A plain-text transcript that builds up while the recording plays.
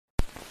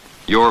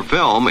Your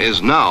film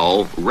is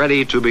now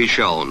ready to be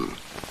shown.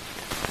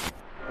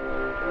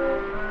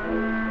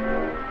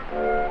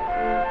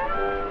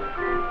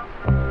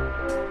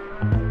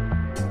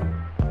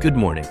 Good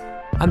morning.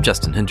 I'm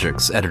Justin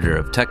Hendricks, editor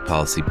of Tech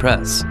Policy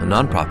Press, a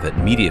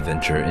nonprofit media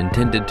venture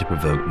intended to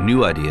provoke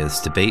new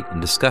ideas, debate,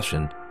 and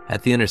discussion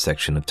at the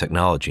intersection of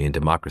technology and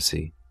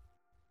democracy.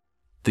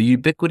 The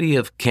ubiquity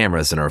of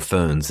cameras in our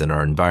phones and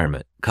our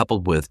environment,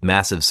 coupled with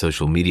massive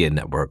social media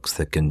networks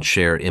that can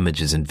share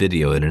images and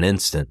video in an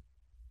instant,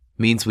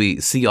 means we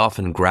see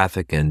often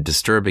graphic and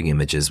disturbing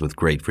images with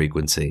great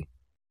frequency.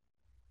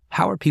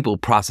 How are people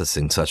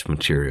processing such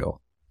material?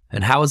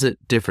 And how is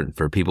it different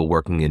for people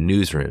working in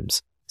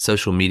newsrooms,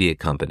 social media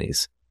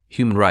companies,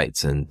 human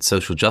rights, and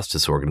social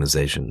justice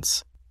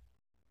organizations?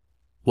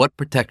 What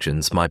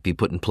protections might be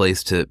put in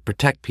place to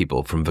protect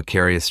people from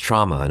vicarious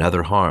trauma and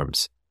other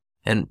harms?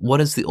 And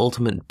what is the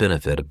ultimate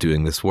benefit of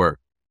doing this work?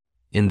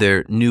 In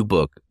their new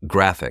book,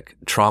 Graphic: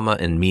 Trauma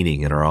and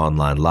Meaning in Our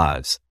Online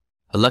Lives,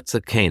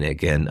 Alexa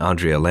Koenig and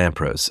Andrea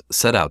Lampros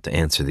set out to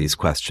answer these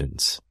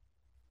questions.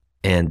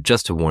 And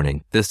just a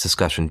warning, this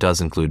discussion does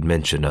include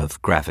mention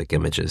of graphic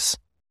images.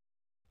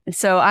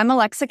 So I'm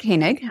Alexa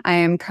Koenig. I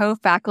am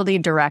co-faculty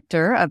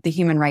director of the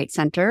Human Rights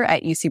Center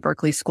at UC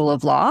Berkeley School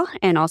of Law,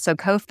 and also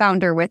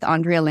co-founder with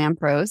Andrea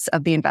Lampros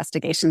of the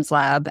Investigations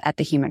Lab at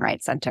the Human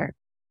Rights Center.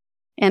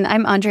 And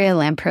I'm Andrea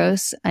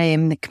Lampros. I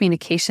am the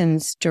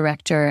communications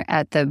director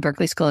at the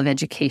Berkeley School of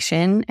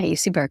Education at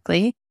UC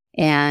Berkeley.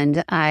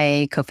 And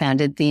I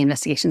co-founded the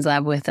Investigations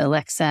Lab with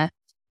Alexa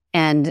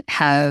and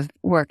have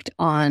worked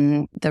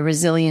on the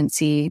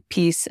resiliency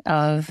piece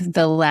of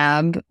the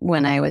lab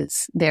when I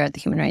was there at the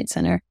Human Rights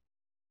Center.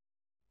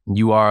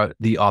 You are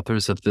the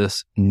authors of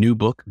this new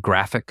book,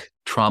 Graphic: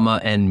 Trauma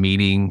and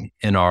Meaning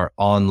in Our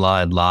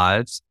Online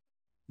Lives.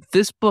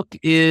 This book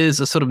is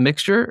a sort of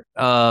mixture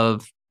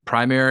of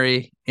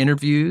primary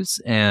interviews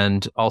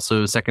and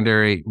also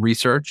secondary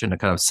research and a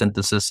kind of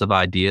synthesis of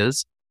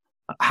ideas.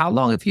 How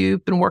long have you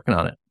been working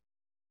on it?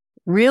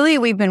 Really,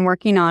 we've been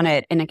working on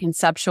it in a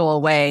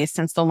conceptual way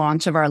since the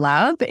launch of our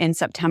lab in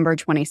September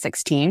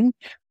 2016.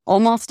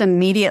 Almost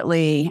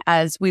immediately,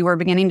 as we were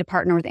beginning to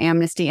partner with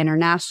Amnesty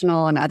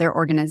International and other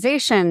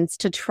organizations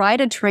to try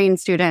to train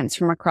students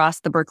from across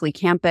the Berkeley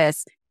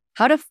campus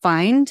how to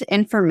find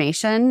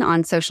information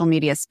on social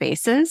media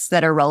spaces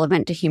that are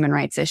relevant to human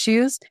rights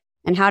issues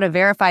and how to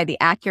verify the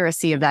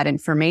accuracy of that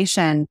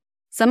information,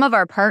 some of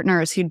our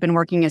partners who'd been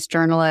working as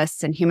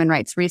journalists and human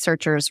rights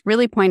researchers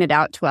really pointed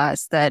out to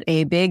us that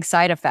a big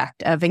side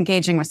effect of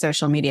engaging with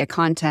social media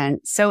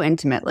content so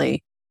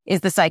intimately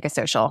is the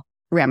psychosocial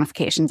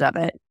ramifications of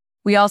it.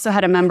 We also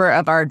had a member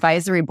of our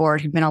advisory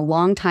board who'd been a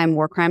longtime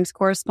war crimes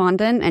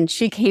correspondent, and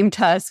she came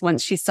to us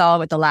once she saw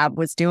what the lab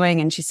was doing,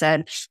 and she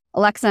said,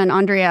 Alexa and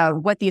Andrea,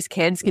 what these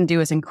kids can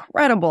do is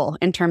incredible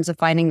in terms of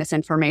finding this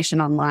information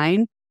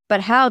online,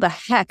 but how the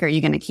heck are you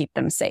going to keep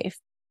them safe?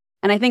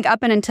 And I think up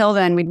and until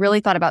then, we'd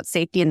really thought about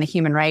safety in the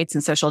human rights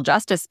and social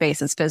justice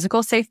space as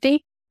physical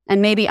safety,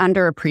 and maybe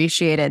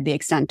underappreciated the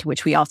extent to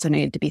which we also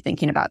needed to be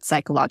thinking about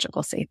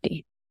psychological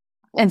safety.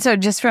 And so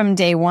just from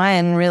day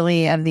one,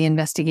 really, of the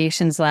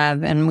Investigations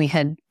Lab, and we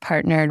had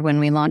partnered when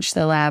we launched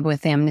the lab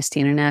with Amnesty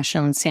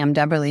International and Sam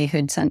Dubberly,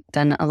 who'd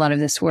done a lot of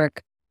this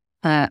work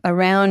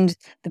around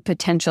the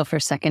potential for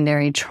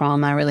secondary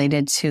trauma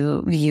related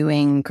to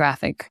viewing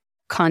graphic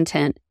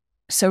content.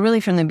 So really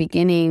from the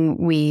beginning,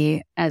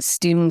 we as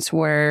students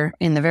were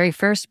in the very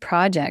first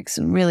projects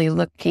really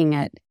looking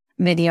at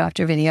video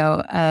after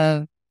video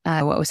of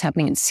what was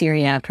happening in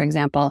Syria, for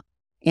example.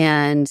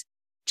 And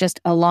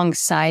just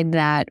alongside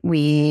that,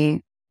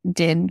 we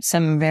did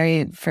some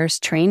very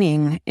first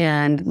training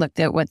and looked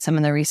at what some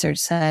of the research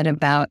said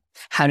about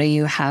how do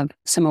you have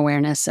some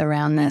awareness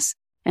around this.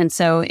 And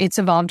so it's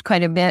evolved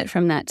quite a bit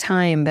from that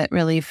time, but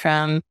really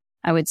from,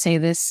 I would say,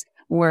 this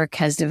work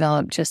has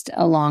developed just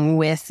along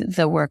with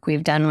the work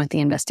we've done with the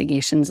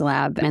Investigations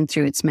Lab and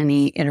through its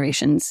many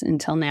iterations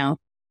until now.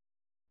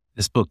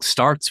 This book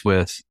starts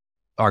with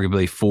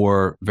arguably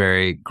 4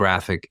 very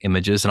graphic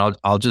images, and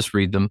I'll just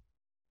read them.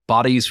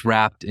 Bodies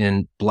wrapped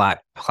in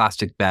black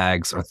plastic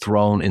bags are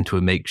thrown into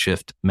a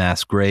makeshift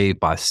mass grave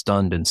by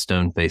stunned and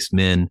stone-faced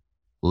men,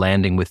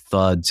 landing with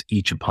thuds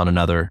each upon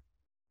another.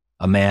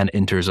 A man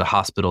enters a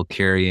hospital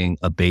carrying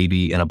a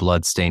baby in a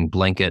blood-stained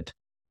blanket.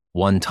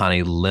 One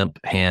tiny limp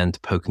hand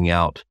poking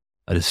out.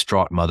 A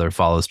distraught mother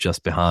follows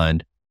just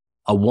behind.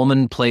 A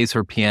woman plays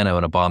her piano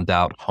in a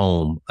bombed-out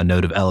home, a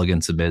note of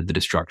elegance amid the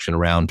destruction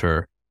around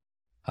her.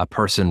 A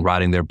person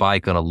riding their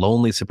bike on a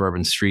lonely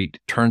suburban street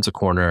turns a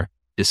corner,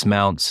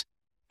 dismounts,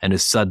 and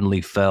is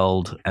suddenly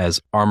felled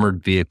as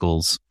armored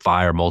vehicles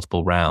fire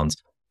multiple rounds.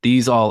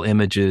 These all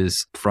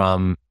images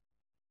from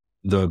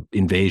the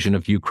invasion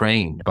of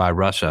Ukraine by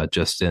Russia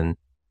just in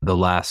the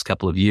last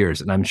couple of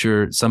years. And I'm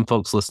sure some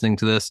folks listening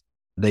to this,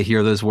 they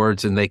hear those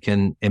words and they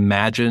can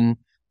imagine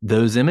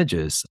those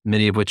images,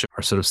 many of which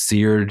are sort of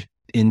seared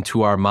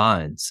into our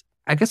minds.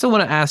 I guess I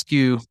want to ask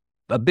you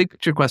a big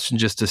picture question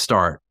just to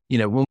start. You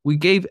know, when we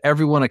gave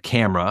everyone a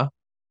camera,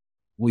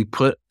 we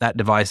put that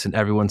device in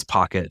everyone's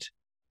pocket.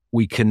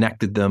 we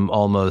connected them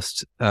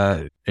almost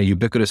in a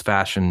ubiquitous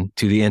fashion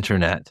to the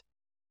internet.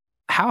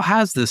 How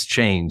has this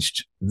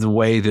changed the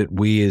way that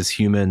we as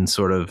humans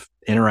sort of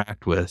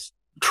interact with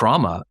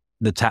trauma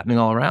that's happening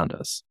all around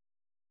us?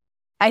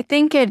 I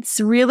think it's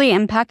really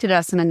impacted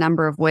us in a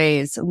number of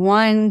ways.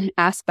 One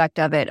aspect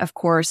of it, of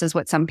course, is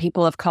what some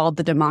people have called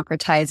the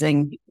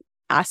democratizing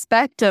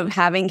aspect of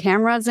having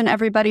cameras in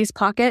everybody's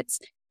pockets.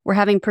 We're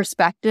having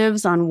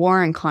perspectives on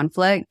war and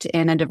conflict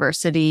in a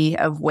diversity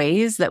of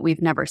ways that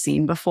we've never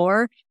seen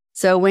before.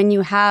 So when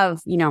you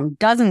have,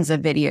 dozens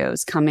of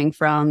videos coming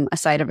from a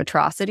site of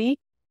atrocity,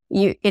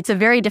 it's a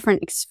very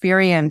different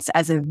experience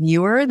as a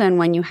viewer than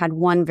when you had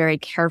one very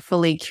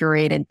carefully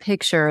curated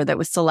picture that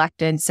was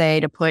selected,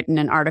 say, to put in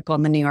an article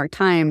in the New York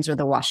Times or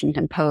the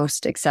Washington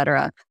Post, et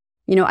cetera.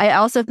 I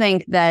also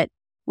think that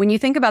when you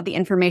think about the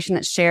information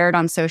that's shared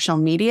on social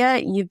media,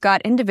 you've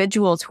got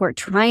individuals who are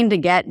trying to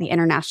get the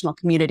international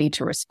community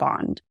to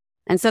respond.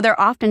 And so they're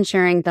often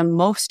sharing the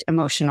most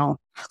emotional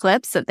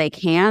clips that they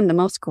can, the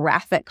most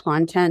graphic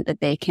content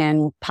that they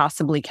can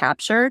possibly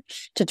capture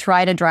to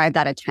try to drive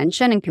that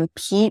attention and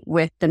compete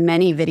with the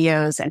many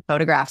videos and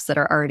photographs that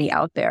are already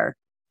out there.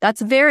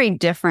 That's very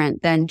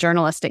different than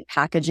journalistic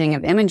packaging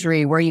of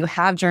imagery, where you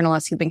have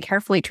journalists who've been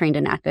carefully trained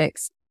in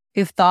ethics,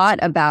 who've thought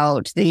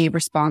about the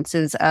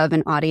responses of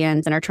an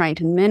audience and are trying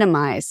to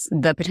minimize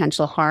the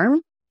potential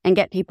harm and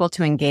get people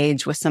to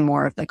engage with some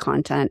more of the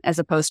content as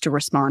opposed to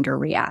respond or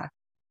react.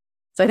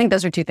 So I think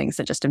those are two things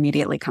that just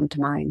immediately come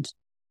to mind.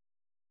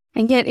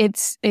 And yet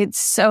it's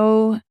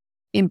so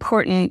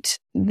important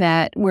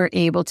that we're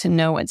able to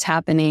know what's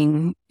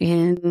happening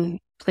in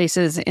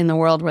places in the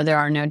world where there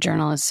are no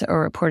journalists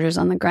or reporters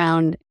on the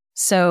ground.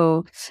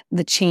 So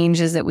the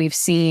changes that we've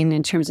seen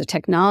in terms of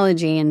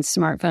technology and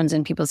smartphones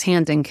in people's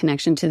hands and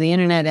connection to the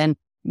internet and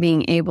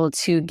being able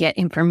to get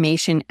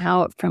information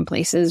out from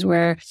places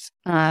where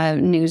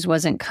news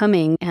wasn't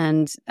coming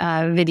and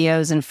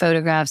videos and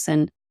photographs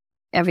and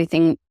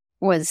everything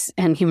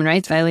and human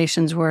rights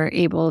violations were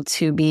able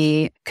to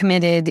be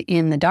committed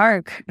in the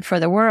dark for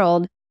the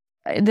world.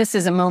 This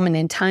is a moment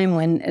in time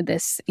when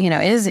this,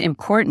 is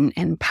important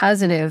and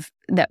positive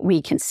that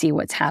we can see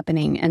what's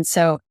happening. And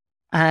so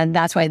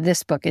that's why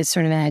this book is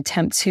sort of an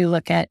attempt to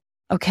look at,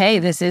 okay,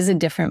 this is a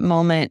different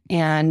moment,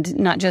 and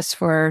not just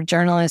for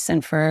journalists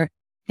and for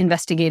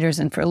investigators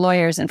and for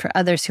lawyers and for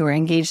others who are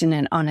engaged in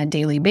it on a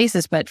daily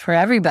basis, but for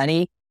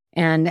everybody.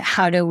 And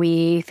how do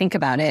we think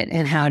about it?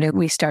 And how do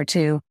we start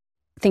to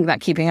think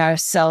about keeping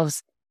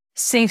ourselves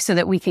safe so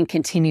that we can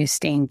continue to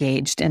stay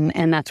engaged? And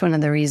that's one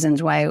of the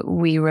reasons why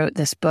we wrote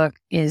this book,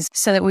 is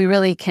so that we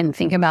really can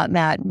think about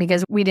that,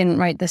 because we didn't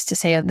write this to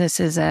say this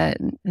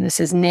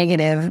is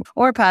negative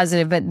or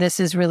positive, but this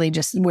is really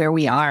just where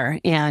we are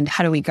and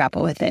how do we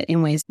grapple with it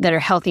in ways that are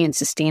healthy and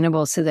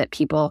sustainable so that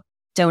people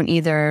don't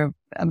either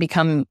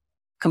become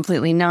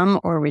completely numb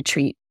or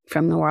retreat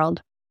from the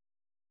world.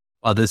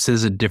 While this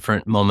is a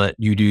different moment,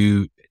 you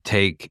do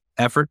take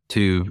effort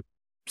to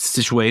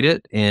situate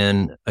it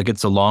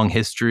against a long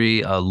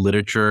history of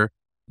literature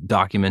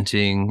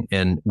documenting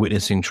and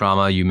witnessing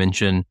trauma. You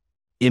mentioned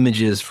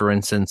images, for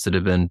instance, that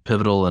have been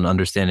pivotal in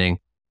understanding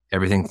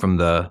everything from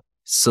the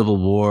Civil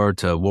War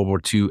to World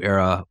War II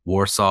era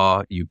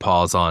Warsaw. You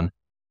pause on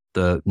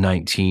the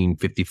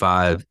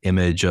 1955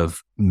 image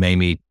of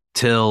Mamie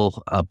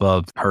Till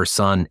above her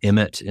son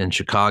Emmett in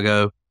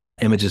Chicago,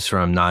 images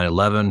from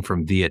 9/11,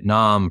 from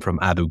Vietnam, from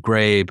Abu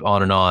Ghraib,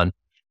 on and on.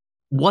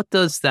 What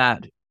does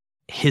that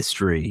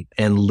history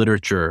and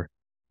literature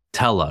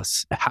tell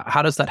us?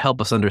 How does that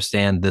help us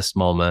understand this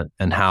moment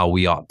and how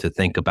we ought to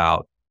think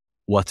about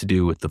what to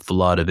do with the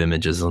flood of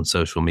images on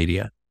social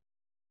media?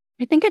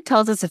 I think it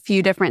tells us a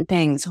few different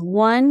things.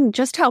 One,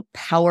 just how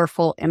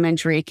powerful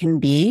imagery can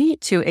be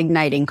to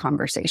igniting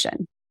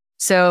conversation.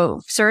 So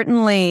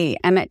certainly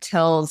Emmett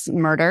Till's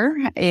murder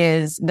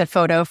is the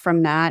photo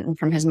from that and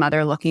from his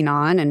mother looking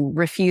on and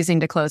refusing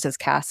to close his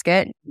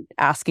casket,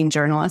 asking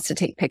journalists to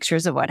take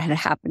pictures of what had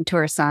happened to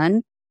her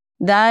son.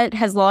 That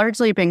has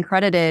largely been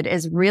credited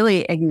as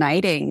really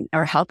igniting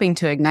or helping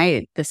to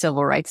ignite the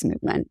civil rights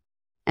movement.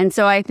 And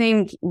so I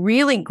think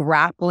really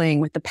grappling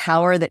with the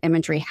power that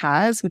imagery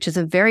has, which is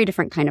a very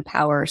different kind of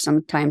power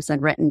sometimes than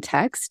written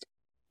text,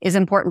 is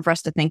important for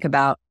us to think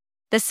about.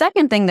 The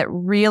second thing that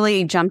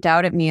really jumped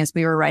out at me as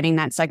we were writing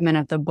that segment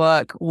of the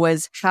book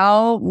was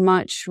how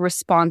much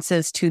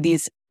responses to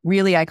these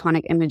really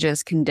iconic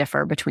images can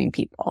differ between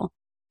people.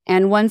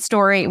 And one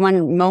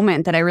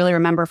moment that I really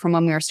remember from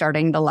when we were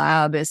starting the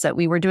lab is that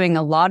we were doing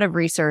a lot of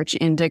research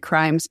into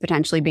crimes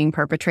potentially being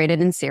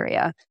perpetrated in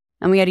Syria.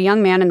 And we had a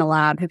young man in the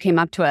lab who came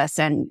up to us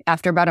and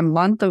after about a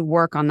month of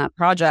work on that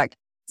project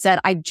said,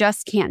 I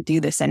just can't do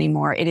this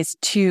anymore. It is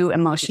too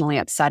emotionally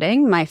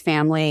upsetting. My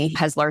family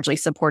has largely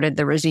supported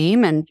the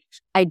regime and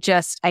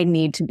I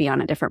need to be on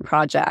a different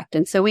project.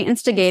 And so we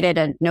instigated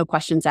a no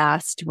questions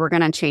asked. We're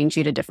going to change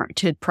you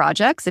to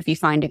projects if you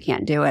find you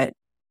can't do it.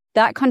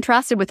 That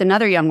contrasted with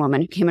another young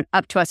woman who came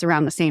up to us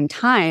around the same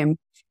time.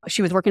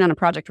 She was working on a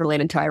project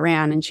related to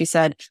Iran. And she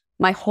said,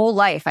 my whole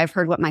life, I've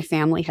heard what my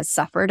family has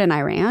suffered in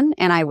Iran,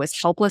 and I was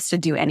helpless to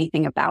do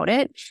anything about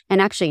it.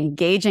 And actually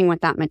engaging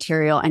with that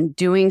material and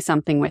doing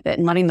something with it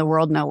and letting the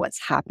world know what's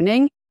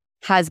happening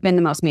has been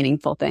the most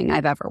meaningful thing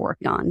I've ever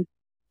worked on.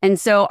 And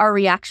so our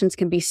reactions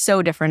can be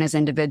so different as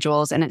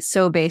individuals, and it's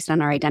so based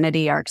on our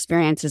identity, our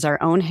experiences,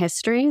 our own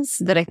histories,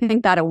 that I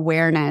think that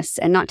awareness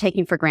and not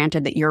taking for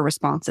granted that your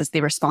response is the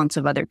response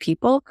of other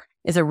people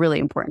is a really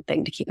important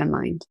thing to keep in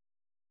mind.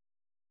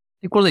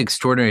 I think one of the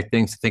extraordinary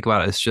things to think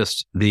about is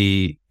just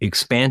the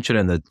expansion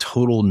and the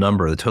total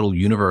number, the total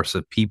universe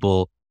of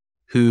people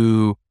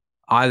who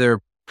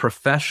either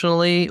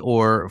professionally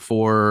or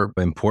for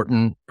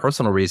important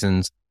personal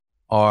reasons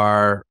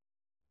are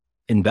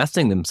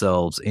investing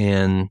themselves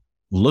in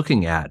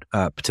looking at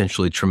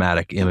potentially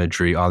traumatic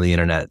imagery on the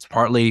internet. It's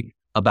partly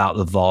about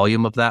the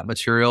volume of that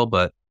material,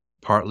 but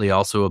partly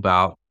also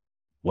about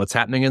what's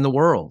happening in the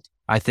world.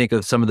 I think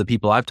of some of the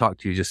people I've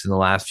talked to just in the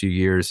last few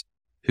years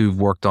who've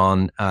worked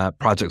on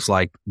projects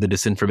like the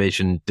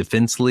Disinformation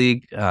Defense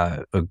League,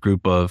 a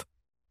group of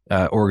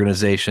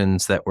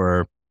organizations that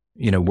were,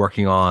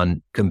 working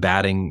on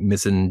combating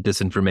mis and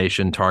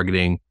disinformation,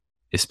 targeting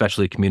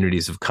especially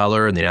communities of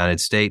color in the United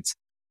States.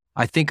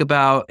 I think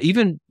about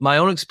even my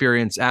own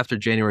experience after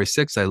January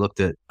 6th. I looked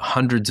at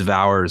hundreds of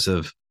hours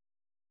of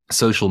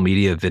social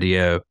media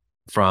video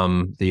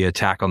from the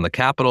attack on the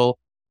Capitol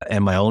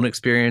and my own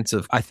experience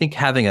of, I think,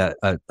 having a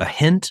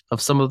hint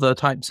of some of the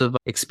types of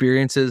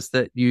experiences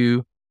that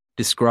you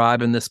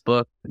describe in this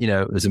book.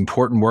 It was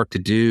important work to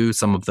do.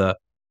 Some of the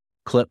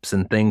clips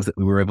and things that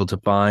we were able to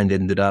find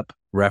ended up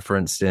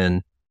referenced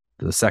in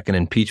the second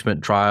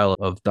impeachment trial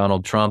of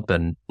Donald Trump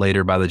and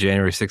later by the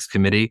January 6th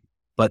committee.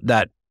 But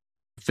that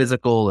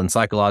physical and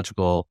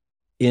psychological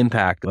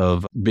impact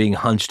of being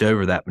hunched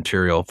over that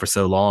material for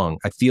so long,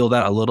 I feel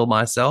that a little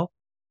myself.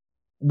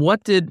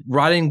 What did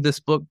writing this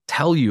book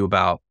tell you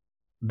about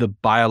the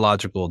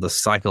biological, the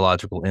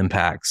psychological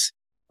impacts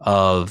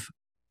of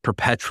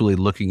perpetually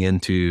looking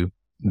into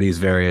these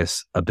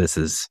various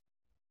abysses?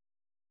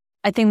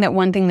 I think that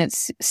one thing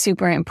that's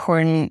super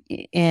important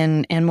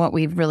in what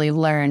we've really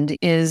learned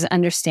is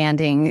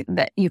understanding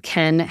that you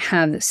can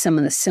have some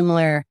of the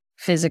similar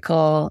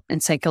physical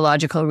and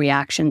psychological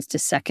reactions to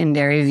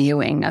secondary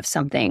viewing of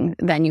something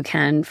than you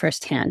can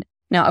firsthand.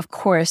 Now, of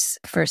course,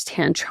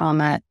 firsthand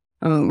trauma,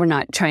 we're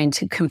not trying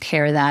to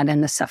compare that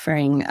and the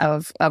suffering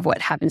of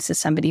what happens to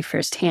somebody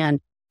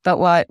firsthand. But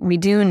what we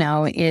do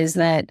know is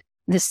that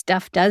this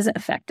stuff does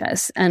affect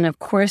us. And of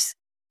course,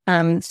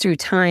 through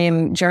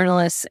time,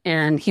 journalists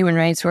and human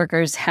rights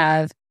workers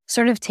have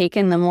sort of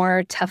taken the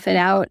more tough it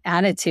out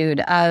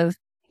attitude of,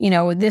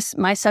 this,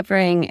 my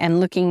suffering and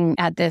looking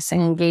at this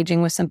and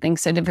engaging with something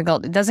so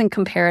difficult, it doesn't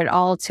compare at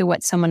all to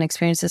what someone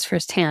experiences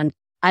firsthand.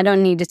 I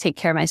don't need to take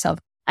care of myself.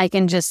 I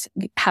can just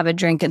have a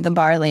drink at the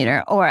bar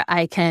later, or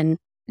I can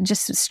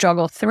just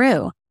struggle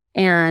through.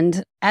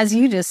 And as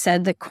you just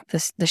said,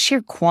 the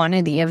sheer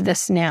quantity of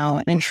this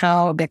now and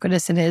how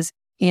ubiquitous it is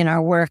in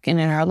our work and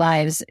in our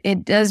lives,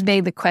 it does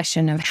beg the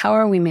question of how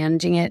are we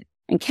managing it?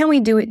 And can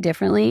we do it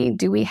differently?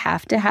 Do we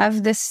have to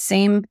have this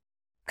same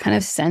kind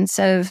of sense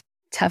of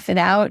tough it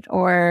out,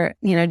 or,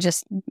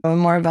 just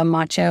more of a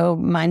macho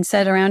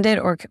mindset around it?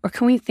 Or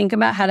can we think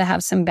about how to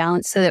have some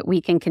balance so that we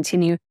can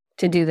continue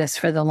to do this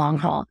for the long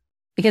haul?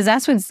 Because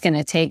that's what it's going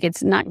to take.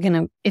 It's not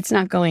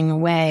going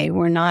away.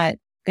 We're not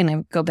going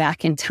to go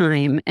back in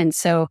time. And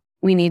so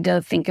we need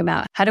to think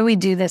about, how do we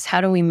do this?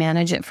 How do we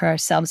manage it for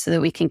ourselves so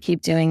that we can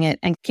keep doing it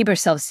and keep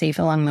ourselves safe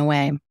along the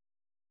way?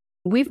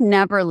 We've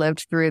never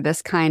lived through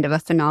this kind of a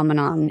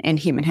phenomenon in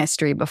human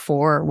history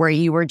before, where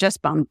you were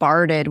just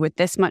bombarded with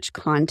this much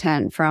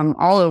content from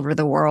all over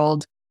the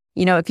world.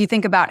 If you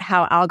think about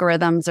how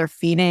algorithms are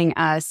feeding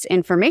us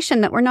information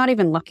that we're not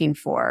even looking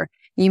for.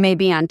 You may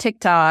be on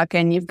TikTok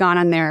and you've gone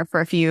on there for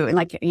a few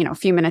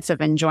minutes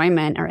of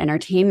enjoyment or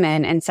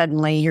entertainment, and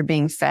suddenly you're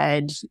being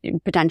fed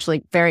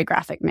potentially very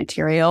graphic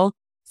material.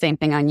 Same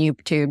thing on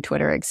YouTube,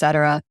 Twitter,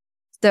 etc.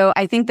 So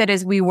I think that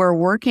as we were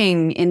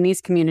working in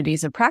these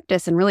communities of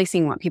practice and really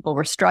seeing what people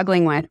were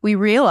struggling with, we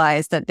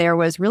realized that there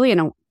was really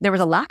there was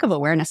a lack of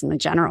awareness in the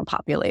general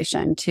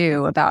population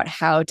too about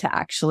how to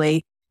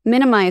actually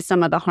minimize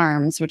some of the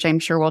harms, which I'm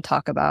sure we'll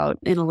talk about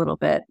in a little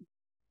bit.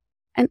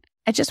 And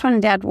I just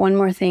wanted to add one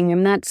more thing,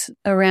 and that's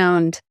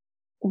around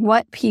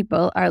what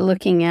people are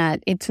looking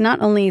at. It's not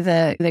only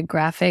the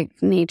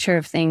graphic nature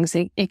of things,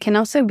 it can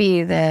also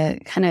be the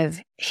kind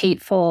of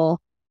hateful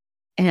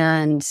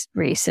and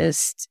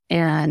racist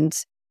and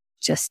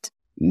just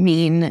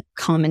mean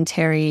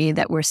commentary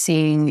that we're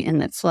seeing in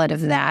the flood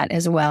of that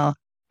as well.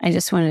 I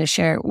just wanted to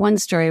share one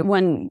story.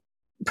 One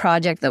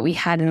project that we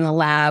had in the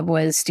lab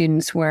was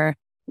students were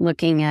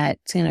looking at,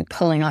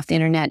 pulling off the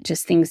internet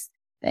just things,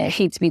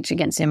 hate speech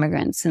against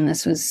immigrants. And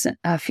this was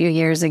a few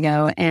years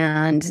ago.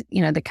 And,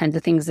 the kinds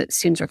of things that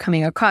students were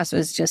coming across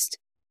was just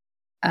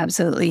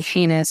absolutely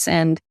heinous.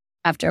 And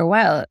after a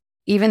while,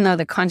 even though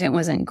the content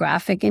wasn't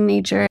graphic in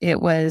nature,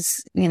 it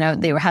was,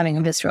 they were having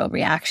a visceral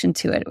reaction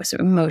to it. It was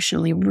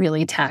emotionally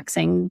really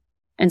taxing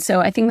And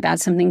so I think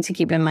that's something to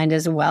keep in mind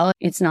as well.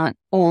 It's not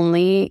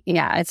only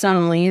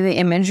the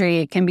imagery,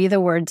 it can be the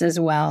words as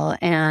well.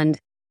 And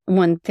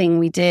one thing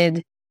we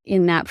did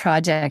in that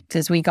project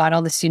is we got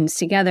all the students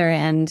together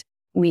and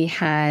we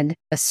had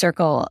a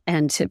circle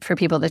for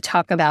people to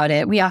talk about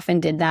it. We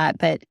often did that,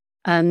 but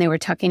they were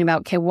talking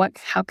about,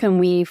 how can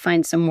we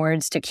find some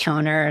words to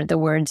counter the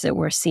words that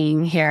we're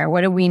seeing here?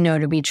 What do we know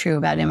to be true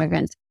about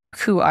immigrants?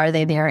 Who are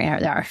they? They're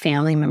our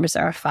family members,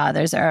 our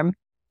fathers, our,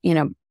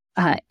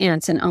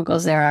 aunts and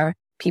uncles. There are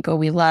people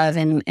we love,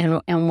 and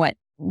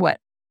what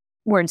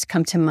words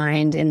come to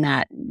mind in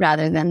that,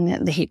 rather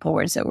than the hateful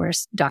words that we're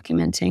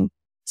documenting.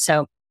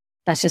 So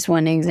that's just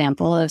one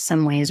example of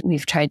some ways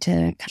we've tried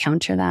to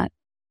counter that.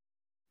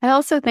 I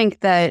also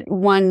think that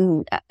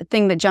one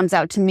thing that jumps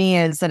out to me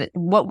is that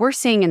what we're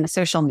seeing in the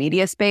social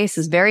media space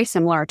is very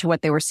similar to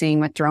what they were seeing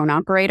with drone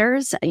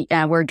operators,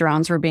 where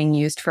drones were being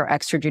used for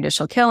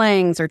extrajudicial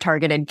killings or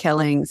targeted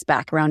killings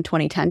back around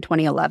 2010,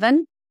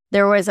 2011.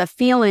 There was a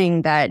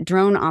feeling that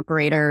drone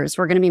operators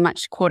were going to be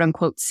much, quote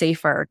unquote,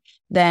 safer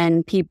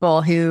than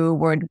people who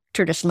would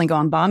traditionally go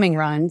on bombing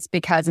runs,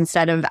 because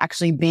instead of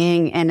actually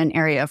being in an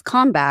area of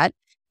combat,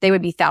 they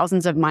would be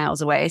thousands of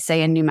miles away,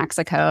 say in New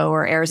Mexico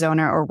or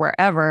Arizona or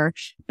wherever,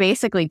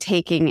 basically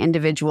taking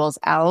individuals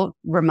out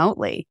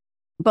remotely.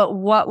 But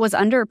what was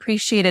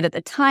underappreciated at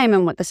the time,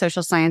 and what the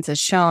social science has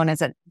shown, is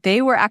that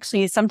they were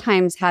actually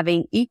sometimes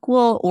having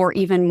equal or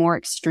even more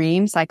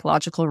extreme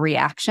psychological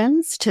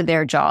reactions to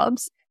their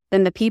jobs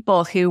than the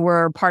people who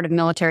were part of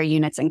military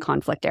units in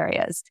conflict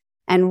areas.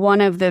 And one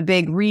of the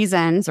big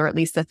reasons, or at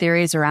least the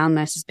theories around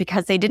this, is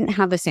because they didn't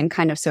have the same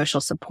kind of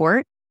social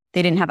support.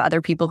 They didn't have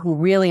other people who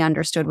really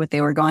understood what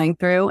they were going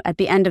through. At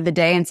the end of the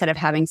day, instead of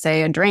having,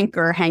 say, a drink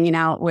or hanging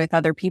out with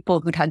other people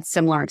who'd had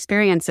similar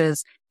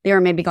experiences, they were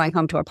maybe going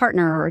home to a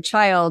partner or a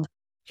child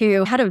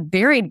who had a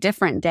very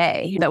different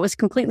day that was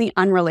completely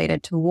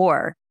unrelated to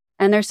war.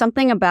 And there's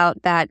something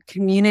about that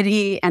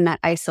community and that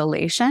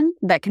isolation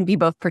that can be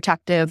both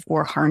protective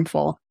or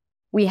harmful.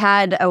 We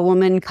had a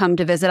woman come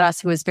to visit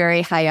us who was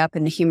very high up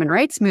in the human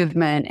rights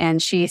movement,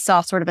 and she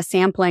saw sort of a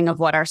sampling of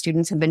what our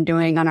students have been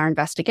doing on our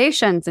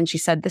investigations. And she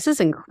said, "This is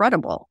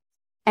incredible.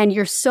 And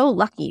you're so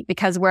lucky,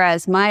 because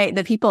whereas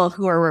the people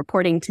who are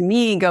reporting to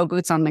me go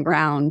boots on the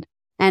ground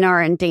and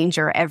are in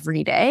danger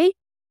every day,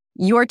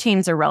 your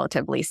teams are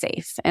relatively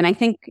safe." And I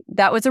think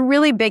that was a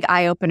really big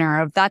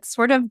eye-opener of that's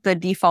sort of the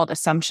default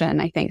assumption,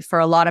 I think, for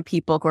a lot of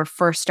people who are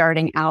first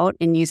starting out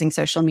in using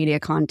social media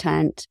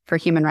content for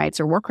human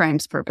rights or war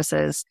crimes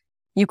purposes.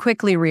 You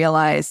quickly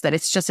realize that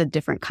it's just a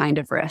different kind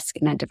of risk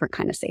and a different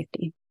kind of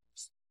safety.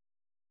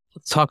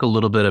 Let's talk a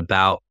little bit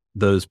about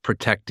those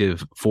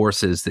protective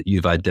forces that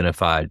you've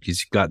identified,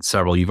 because you've got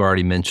several. You've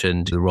already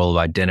mentioned the role of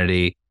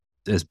identity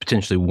as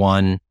potentially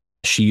one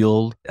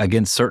shield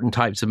against certain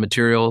types of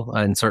material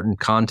in certain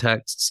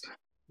contexts.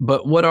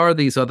 But what are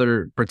these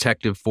other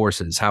protective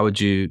forces? How would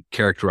you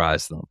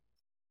characterize them?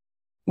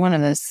 One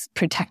of those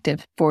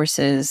protective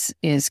forces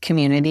is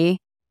community.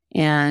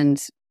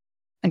 And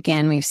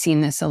again, we've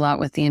seen this a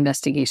lot with the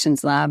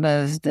investigations lab,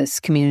 of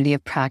this community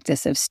of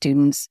practice of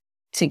students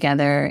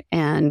together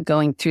and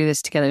going through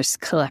this together,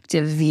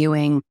 collective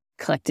viewing,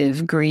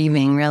 collective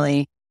grieving,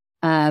 really.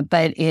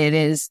 But it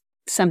is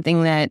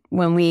something that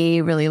when we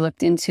really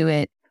looked into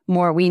it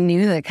more, we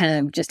knew that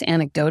kind of just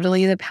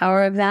anecdotally the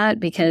power of that,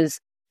 because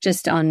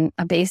just on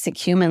a basic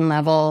human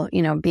level,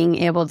 being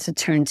able to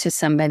turn to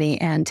somebody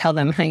and tell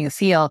them how you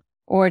feel,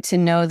 or to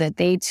know that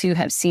they too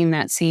have seen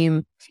that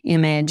same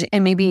image,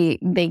 and maybe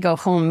they go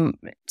home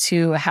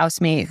to a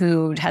housemate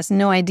who has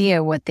no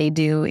idea what they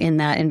do in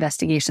that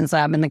investigations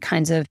lab and the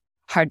kinds of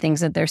hard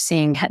things that they're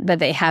seeing, but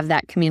they have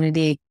that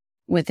community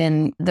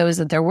within those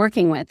that they're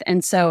working with.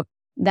 And so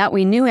that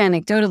we knew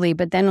anecdotally,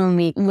 but then when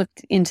we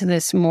looked into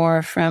this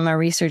more from a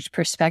research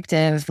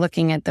perspective,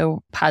 looking at the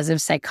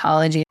positive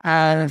psychology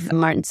of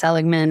Martin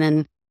Seligman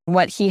and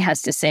what he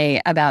has to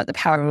say about the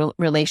power of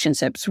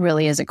relationships,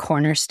 really is a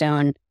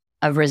cornerstone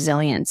of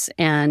resilience.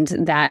 And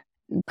that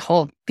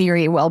whole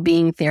theory,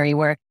 well-being theory,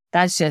 where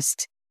that's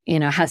just,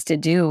 has to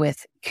do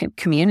with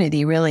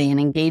community, really,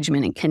 and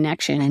engagement and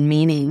connection and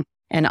meaning.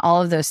 And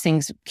all of those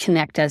things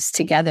connect us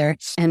together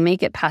and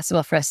make it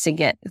possible for us to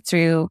get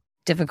through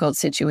difficult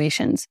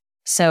situations.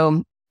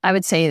 So I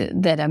would say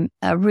that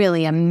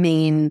a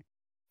main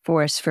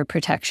force for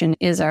protection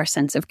is our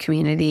sense of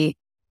community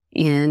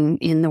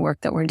in the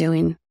work that we're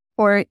doing,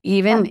 or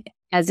even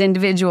as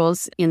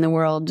individuals in the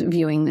world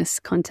viewing this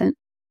content.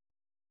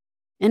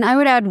 And I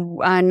would add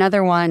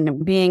another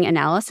one, being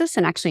analysis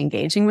and actually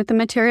engaging with the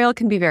material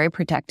can be very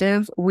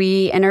protective.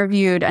 We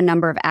interviewed a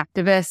number of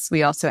activists.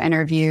 We also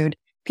interviewed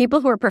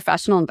people who are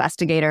professional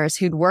investigators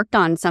who'd worked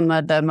on some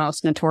of the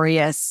most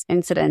notorious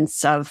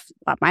incidents of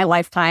my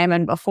lifetime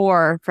and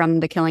before, from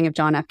the killing of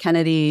John F.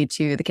 Kennedy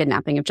to the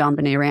kidnapping of John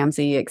Benet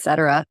Ramsey, et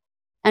cetera.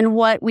 And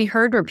what we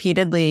heard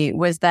repeatedly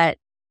was that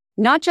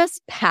not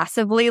just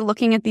passively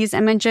looking at these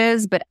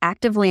images, but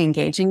actively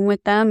engaging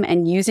with them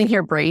and using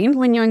your brain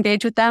when you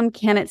engage with them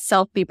can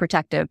itself be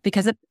protective,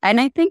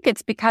 and I think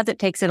it's because it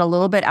takes it a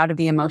little bit out of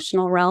the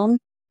emotional realm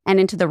and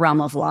into the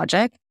realm of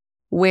logic,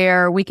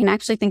 where we can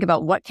actually think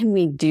about what can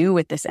we do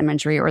with this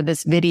imagery or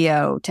this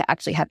video to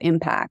actually have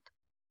impact.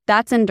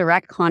 That's in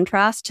direct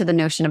contrast to the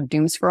notion of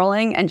doom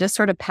scrolling and just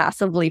sort of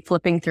passively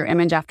flipping through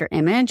image after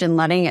image and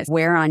letting it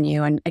wear on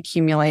you and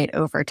accumulate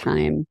over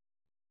time.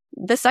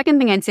 The second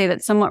thing I'd say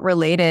that's somewhat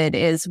related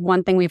is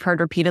one thing we've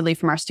heard repeatedly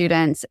from our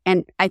students,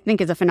 and I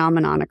think is a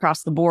phenomenon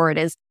across the board,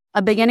 is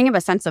a beginning of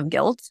a sense of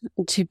guilt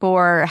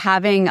for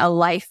having a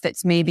life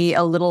that's maybe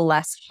a little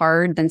less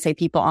hard than, say,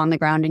 people on the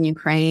ground in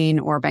Ukraine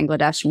or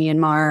Bangladesh,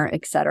 Myanmar,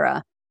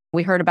 etc.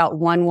 We heard about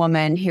one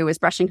woman who was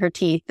brushing her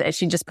teeth.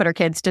 She just put her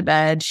kids to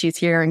bed. She's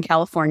here in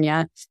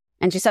California.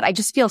 And she said, I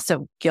just feel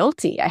so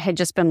guilty. I had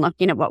just been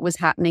looking at what was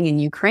happening in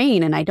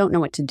Ukraine and I don't know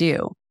what to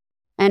do.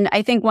 And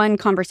I think one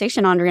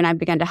conversation Andrea and I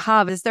began to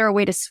have, is there a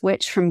way to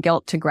switch from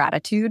guilt to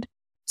gratitude?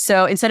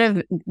 So instead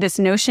of this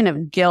notion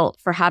of guilt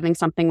for having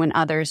something when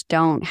others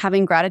don't,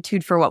 having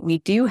gratitude for what we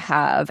do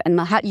have and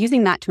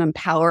using that to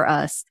empower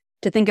us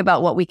to think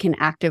about what we can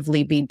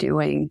actively be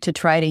doing to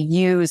try to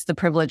use the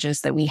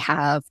privileges that we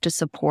have to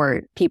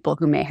support people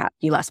who may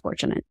be less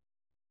fortunate.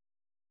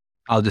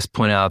 I'll just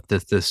point out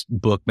that this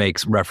book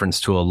makes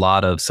reference to a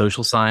lot of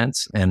social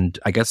science. And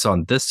I guess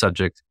on this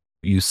subject,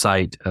 you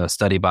cite a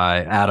study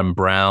by Adam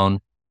Brown,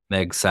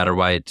 Meg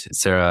Satterwhite,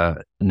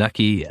 Sarah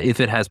Nucky. If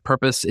it has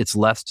purpose, it's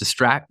less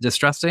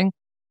distressing.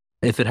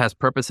 If it has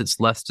purpose, it's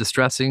less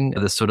distressing.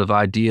 This sort of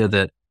idea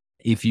that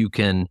if you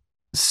can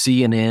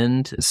see an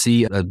end,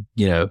 see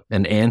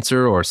an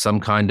answer or some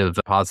kind of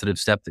positive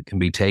step that can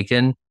be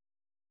taken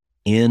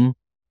in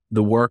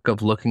the work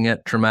of looking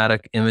at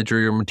traumatic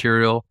imagery or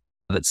material,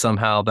 that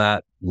somehow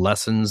that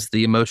lessens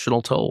the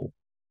emotional toll.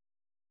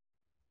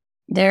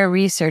 Their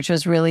research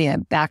was really a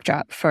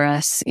backdrop for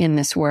us in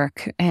this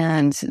work.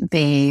 And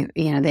they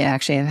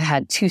actually have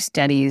had two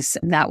studies,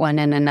 that one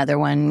and another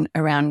one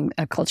around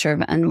a culture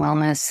of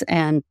unwellness.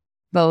 And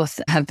both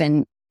have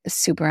been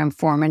super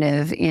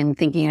informative in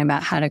thinking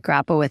about how to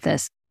grapple with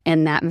this.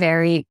 And that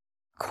very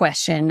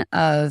question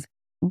of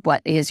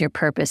what is your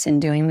purpose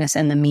in doing this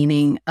and the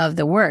meaning of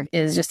the work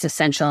is just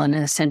essential and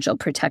an essential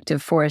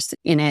protective force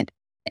in it.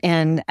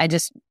 And I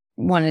just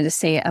wanted to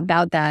say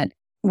about that,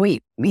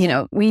 we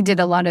had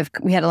a lot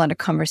of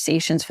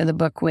conversations for the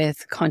book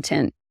with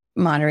content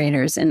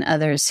moderators and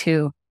others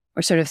who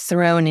were sort of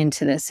thrown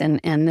into this.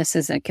 And this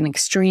is like an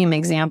extreme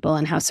example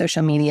in how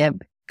social media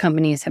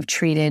companies have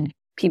treated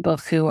people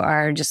who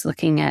are just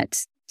looking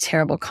at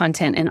terrible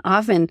content. And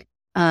often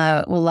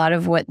a lot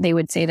of what they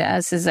would say to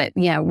us is that,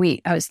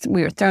 we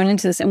were thrown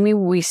into this and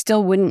we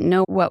still wouldn't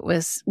know what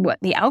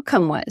the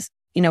outcome was.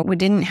 We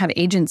didn't have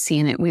agency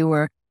in it. We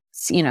were,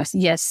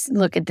 yes,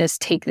 look at this,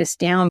 take this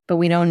down, but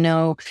we don't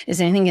know,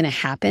 is anything going to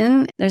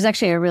happen? There's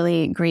actually a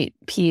really great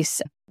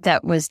piece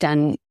that was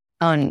done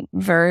on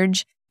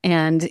Verge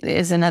and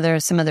is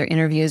some other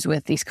interviews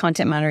with these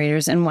content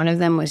moderators. And one of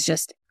them was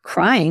just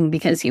crying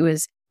because he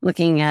was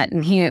looking at,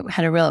 and he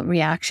had a real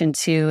reaction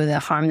to the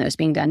harm that was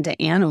being done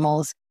to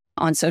animals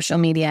on social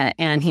media.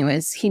 And he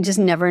just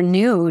never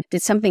knew,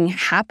 did something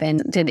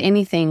happen? Did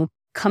anything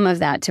come of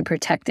that to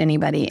protect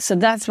anybody? So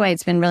that's why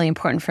it's been really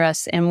important for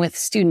us and with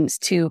students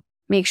to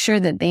make sure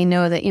that they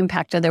know the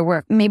impact of their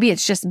work. Maybe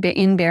it's just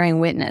in bearing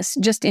witness,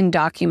 just in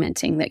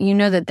documenting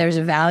that that there's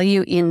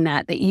value in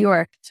that you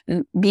are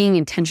being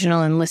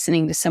intentional and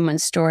listening to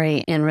someone's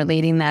story and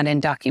relating that and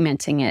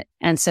documenting it.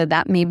 And so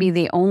that may be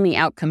the only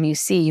outcome you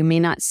see. You may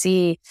not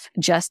see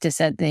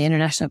justice at the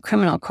International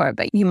Criminal Court,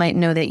 but you might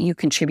know that you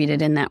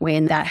contributed in that way,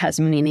 and that has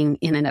meaning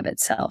in and of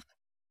itself.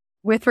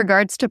 With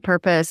regards to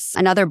purpose,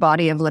 another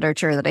body of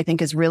literature that I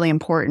think is really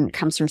important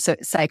comes from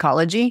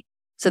psychology.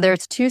 So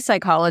there's two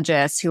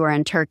psychologists who are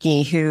in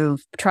Turkey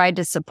who've tried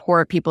to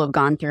support people who've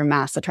gone through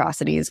mass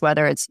atrocities,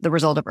 whether it's the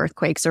result of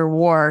earthquakes or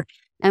war.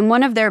 And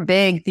one of their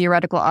big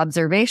theoretical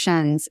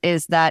observations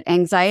is that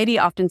anxiety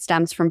often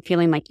stems from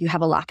feeling like you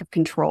have a lack of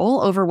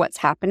control over what's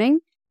happening,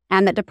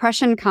 and that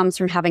depression comes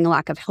from having a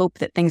lack of hope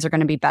that things are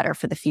going to be better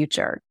for the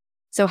future.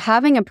 So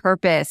having a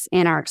purpose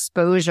in our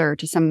exposure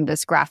to some of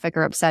this graphic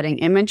or upsetting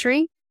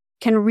imagery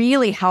can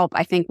really help,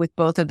 I think, with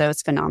both of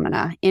those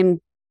phenomena.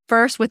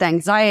 First with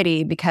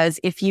anxiety, because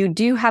if you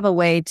do have a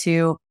way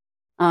to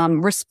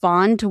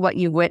respond to what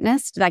you've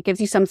witnessed, that gives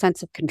you some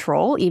sense of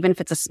control, even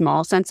if it's a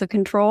small sense of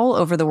control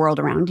over the world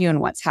around you and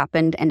what's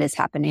happened and is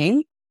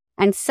happening.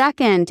 And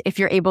second, if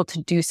you're able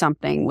to do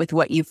something with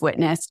what you've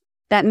witnessed,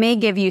 that may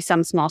give you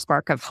some small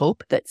spark of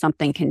hope that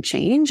something can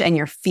change, and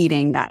you're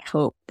feeding that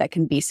hope that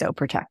can be so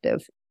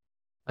protective.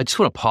 I just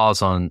want to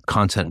pause on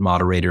content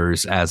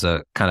moderators as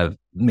a kind of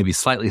maybe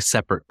slightly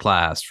separate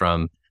class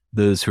from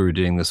those who are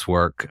doing this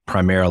work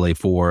primarily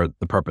for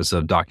the purpose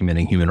of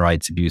documenting human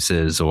rights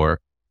abuses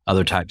or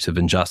other types of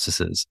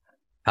injustices.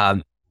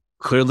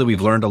 Clearly,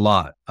 we've learned a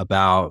lot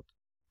about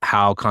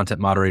how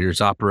content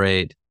moderators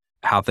operate,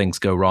 how things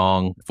go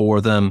wrong for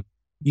them.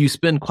 You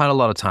spend quite a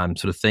lot of time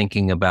sort of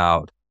thinking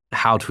about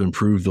how to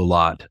improve the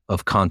lot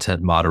of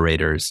content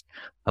moderators.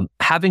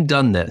 Having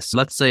done this,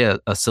 let's say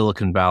a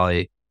Silicon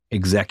Valley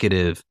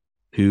executive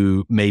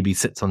who maybe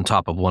sits on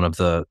top of one of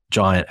the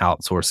giant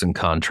outsourcing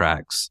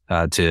contracts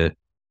to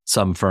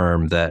some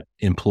firm that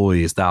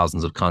employs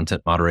thousands of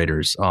content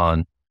moderators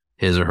on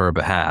his or her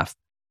behalf.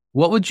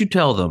 What would you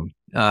tell them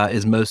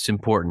is most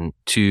important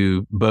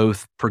to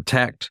both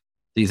protect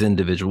these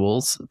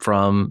individuals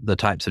from the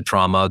types of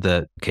trauma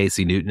that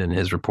Casey Newton and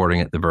his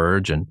reporting at The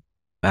Verge and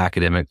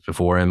academics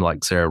before him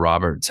like Sarah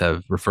Roberts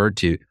have referred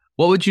to?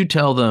 What would you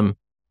tell them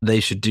they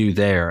should do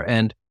there?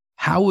 And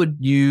how would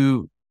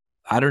you,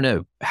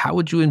 how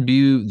would you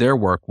imbue their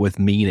work with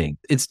meaning?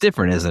 It's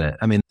different, isn't it?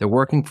 I mean, they're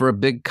working for a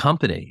big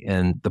company,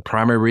 and the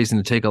primary reason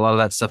to take a lot of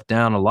that stuff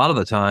down a lot of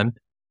the time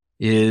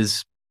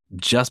is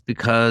just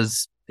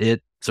because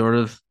it sort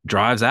of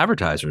drives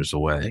advertisers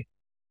away.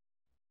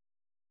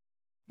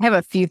 I have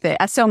a few things,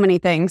 so many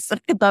things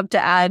I'd love to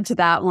add to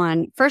that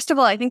one. First of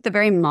all, I think the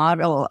very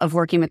model of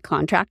working with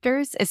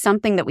contractors is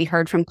something that we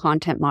heard from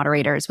content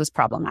moderators was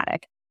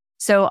problematic.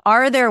 So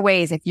are there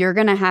ways, if you're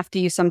going to have to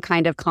use some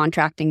kind of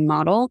contracting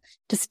model,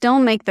 to still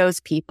make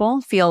those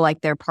people feel like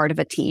they're part of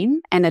a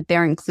team and that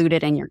they're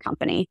included in your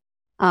company?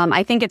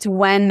 I think it's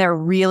when they're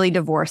really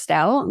divorced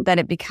out that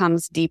it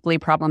becomes deeply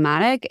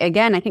problematic.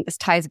 Again, I think this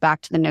ties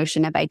back to the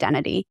notion of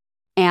identity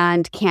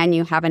and can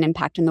you have an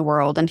impact in the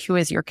world and who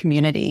is your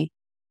community?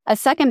 A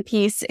second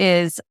piece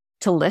is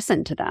to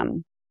listen to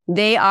them.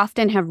 They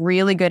often have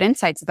really good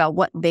insights about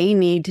what they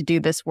need to do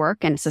this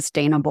work in a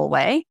sustainable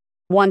way.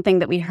 One thing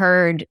that we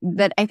heard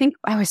that I think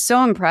I was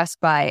so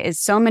impressed by is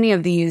so many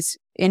of these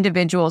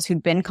individuals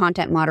who'd been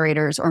content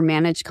moderators or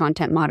managed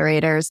content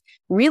moderators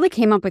really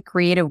came up with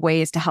creative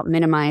ways to help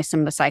minimize some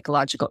of the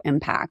psychological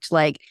impact,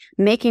 like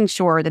making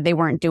sure that they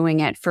weren't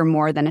doing it for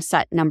more than a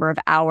set number of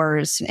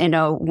hours in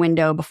a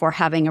window before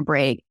having a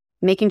break,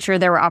 making sure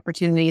there were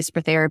opportunities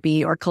for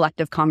therapy or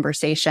collective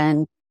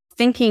conversation,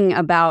 thinking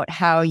about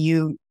how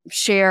you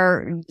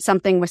share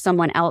something with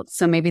someone else.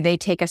 So maybe they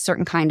take a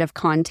certain kind of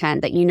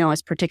content that you know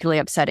is particularly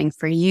upsetting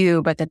for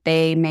you, but that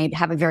they may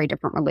have a very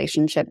different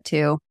relationship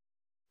to.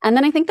 And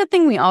then I think the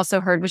thing we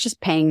also heard was just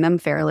paying them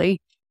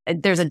fairly.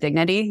 There's a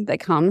dignity that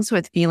comes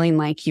with feeling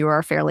like you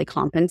are fairly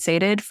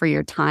compensated for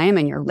your time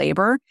and your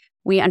labor.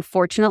 We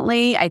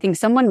unfortunately, I think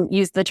someone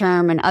used the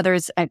term and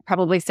others,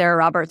 probably Sarah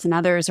Roberts and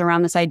others,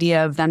 around this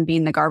idea of them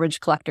being the garbage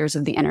collectors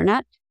of the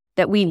internet,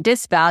 that we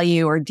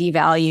disvalue or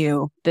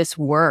devalue this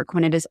work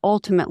when it is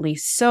ultimately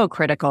so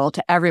critical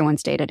to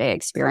everyone's day-to-day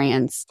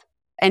experience.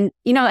 And,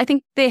 I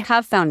think they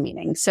have found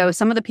meaning. So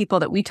some of the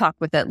people that we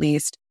talked with, at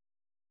least,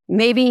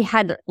 maybe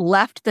had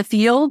left the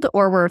field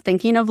or were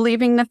thinking of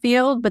leaving the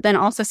field, but then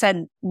also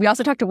said, we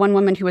also talked to one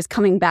woman who was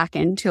coming back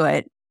into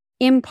it,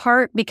 in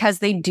part because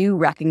they do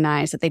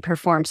recognize that they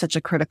perform such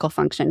a critical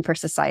function for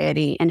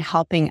society and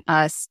helping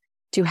us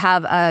to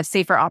have a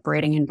safer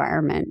operating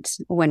environment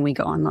when we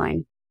go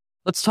online.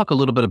 Let's talk a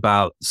little bit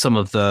about some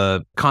of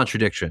the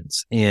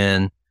contradictions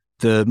in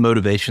the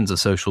motivations of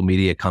social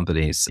media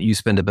companies. You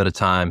spend a bit of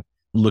time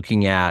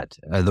looking at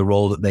the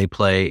role that they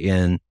play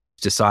in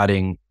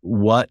deciding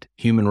what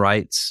human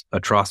rights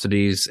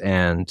atrocities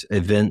and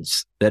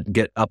events that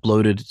get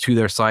uploaded to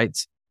their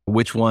sites,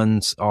 which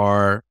ones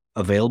are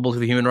available to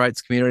the human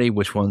rights community,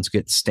 which ones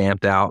get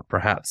stamped out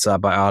perhaps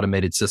by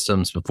automated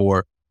systems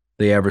before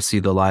they ever see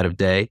the light of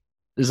day.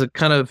 There's a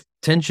kind of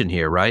tension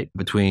here, right,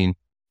 between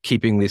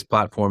keeping these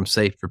platforms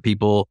safe for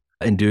people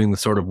and doing the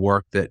sort of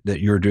work that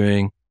you're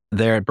doing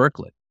there at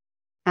Berkeley.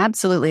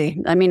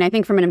 Absolutely. I mean, I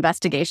think from an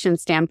investigation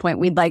standpoint,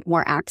 we'd like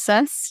more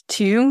access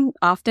to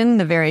often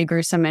the very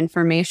gruesome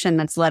information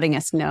that's letting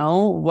us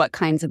know what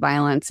kinds of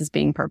violence is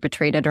being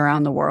perpetrated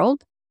around the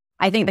world.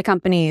 I think the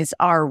companies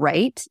are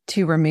right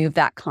to remove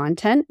that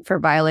content for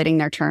violating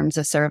their terms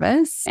of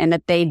service and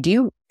that they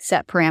do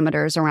set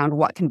parameters around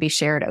what can be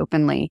shared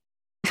openly.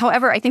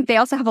 However, I think they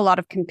also have a lot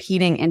of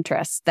competing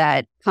interests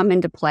that come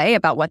into play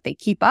about what they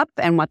keep up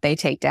and what they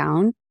take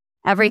down.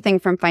 Everything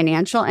from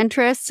financial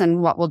interests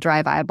and what will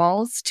drive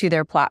eyeballs to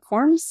their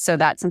platforms. So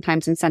that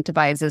sometimes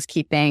incentivizes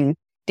keeping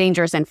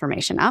dangerous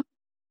information up.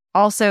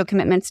 Also,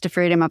 commitments to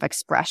freedom of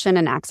expression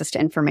and access to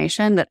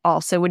information that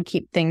also would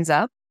keep things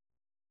up.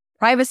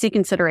 Privacy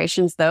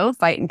considerations, though,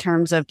 fight in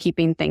terms of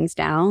keeping things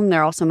down.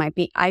 There also might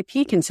be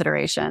IP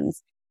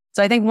considerations.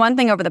 So I think one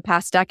thing over the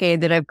past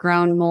decade that I've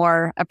grown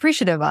more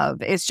appreciative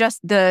of is just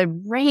the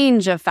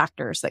range of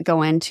factors that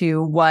go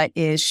into what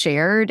is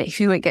shared,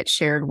 who it gets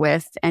shared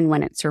with, and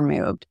when it's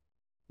removed.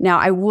 Now,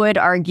 I would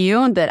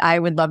argue that I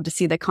would love to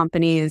see the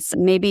companies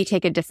maybe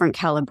take a different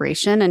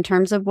calibration in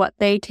terms of what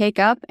they take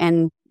up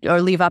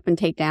or leave up and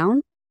take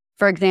down.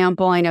 For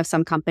example, I know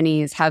some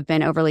companies have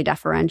been overly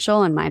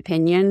deferential, in my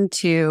opinion,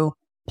 to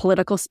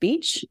political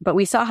speech, but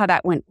we saw how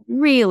that went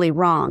really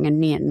wrong in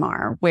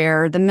Myanmar,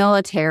 where the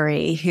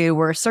military who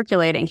were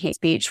circulating hate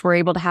speech were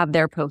able to have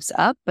their posts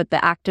up, but the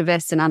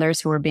activists and others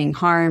who were being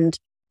harmed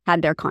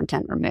had their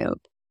content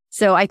removed.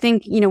 So I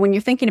think, when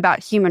you're thinking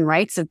about human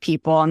rights of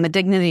people and the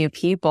dignity of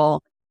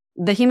people,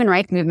 the human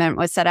rights movement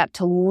was set up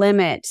to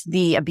limit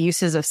the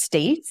abuses of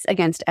states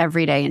against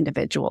everyday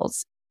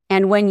individuals.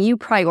 And when you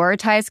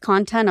prioritize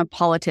content of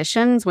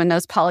politicians, when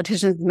those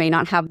politicians may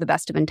not have the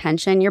best of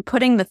intention, you're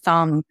putting the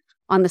thumb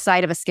on the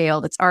side of a scale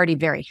that's already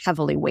very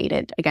heavily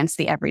weighted against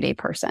the everyday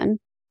person.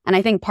 And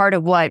I think part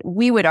of what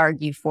we would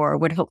argue for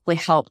would hopefully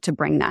help to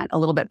bring that a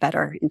little bit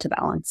better into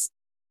balance.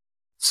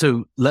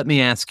 So let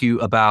me ask you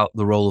about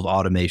the role of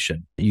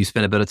automation. You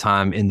spent a bit of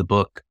time in the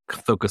book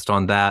focused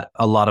on that.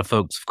 A lot of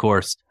folks, of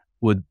course,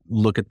 would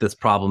look at this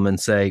problem and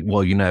say,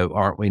 well,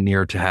 aren't we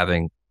near to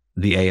having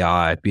the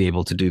AI be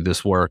able to do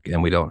this work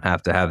and we don't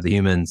have to have the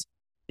humans?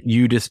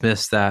 You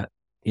dismiss that,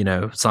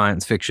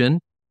 science fiction,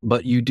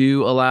 but you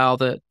do allow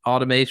that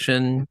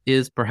automation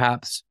is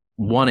perhaps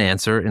one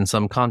answer in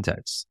some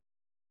contexts.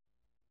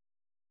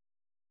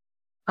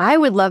 I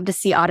would love to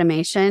see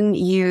automation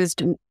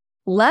used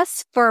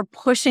less for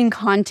pushing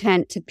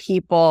content to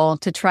people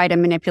to try to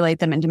manipulate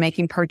them into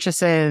making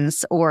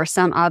purchases or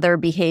some other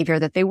behavior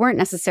that they weren't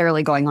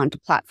necessarily going onto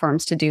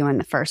platforms to do in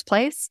the first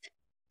place,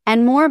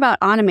 and more about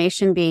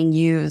automation being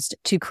used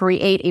to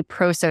create a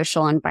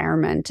pro-social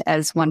environment,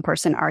 as one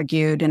person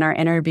argued in our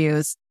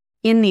interviews,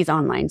 in these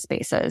online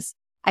spaces.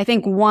 I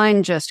think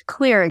one just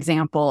clear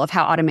example of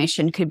how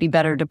automation could be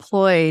better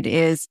deployed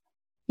is,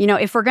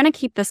 if we're going to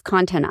keep this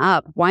content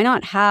up, why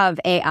not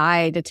have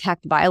AI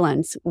detect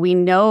violence? We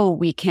know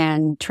we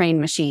can train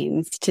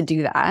machines to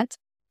do that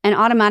and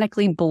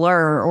automatically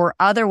blur or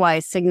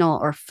otherwise signal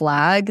or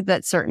flag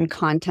that certain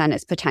content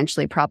is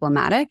potentially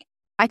problematic.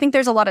 I think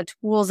there's a lot of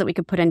tools that we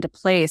could put into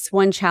place.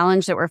 One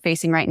challenge that we're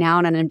facing right now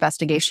in an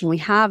investigation we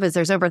have is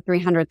there's over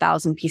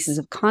 300,000 pieces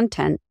of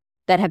content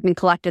that have been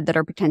collected that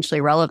are potentially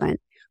relevant.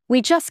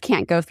 We just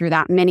can't go through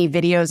that many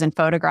videos and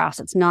photographs.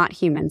 It's not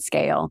human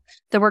scale.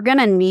 So we're going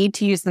to need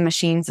to use the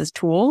machines as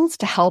tools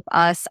to help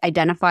us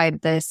identify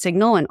the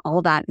signal and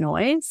all that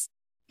noise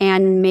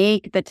and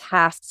make the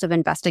tasks of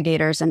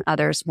investigators and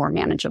others more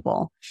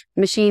manageable.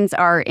 Machines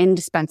are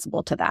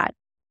indispensable to that.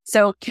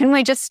 So can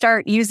we just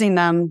start using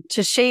them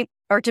to shape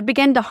or to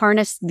begin to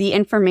harness the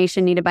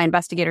information needed by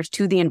investigators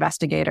to the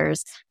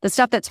investigators, the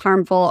stuff that's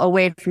harmful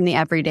away from the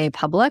everyday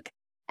public,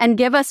 and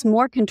give us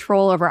more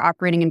control over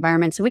operating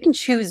environments so we can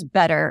choose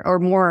better or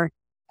more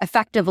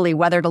effectively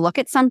whether to look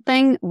at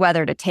something,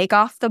 whether to take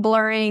off the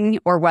blurring,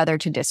 or whether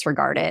to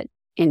disregard it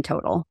in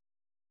total.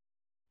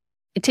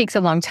 It takes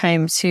a long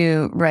time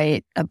to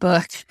write a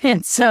book.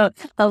 And so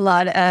a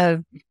lot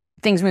of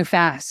things move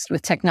fast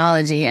with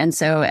technology. And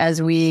so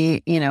as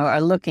we,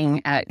 are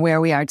looking at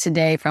where we are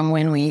today from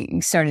when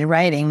we started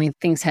writing,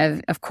 things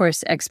have, of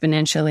course,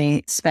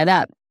 exponentially sped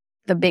up.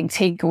 The big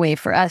takeaway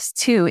for us,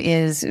 too,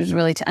 is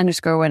really to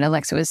underscore what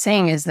Alexa was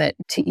saying, is that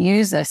to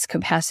use this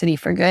capacity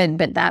for good,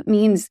 but that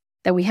means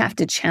that we have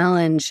to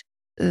challenge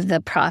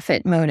the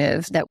profit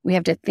motive, that we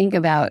have to think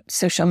about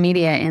social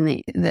media and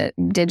the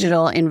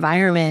digital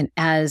environment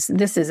as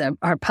this is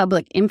our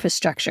public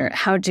infrastructure.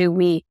 How do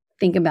we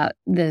think about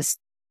this,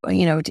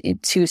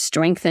 to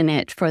strengthen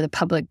it for the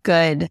public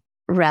good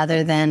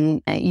rather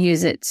than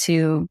use it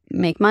to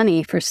make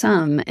money for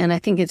some? And I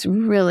think it's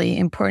really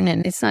important.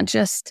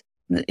 And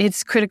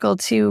it's critical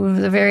to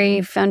the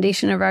very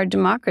foundation of our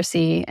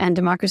democracy and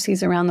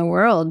democracies around the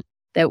world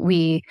that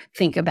we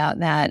think about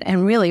that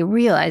and really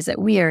realize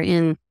that we are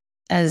in,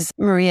 as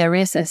Maria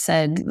Ressa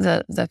said,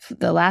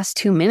 the last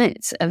 2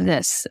 minutes of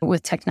this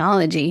with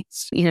technology.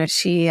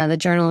 The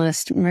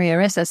journalist Maria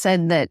Ressa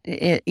said that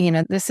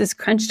this is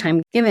crunch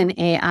time, given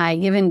AI,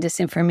 given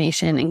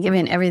disinformation, and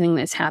given everything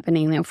that's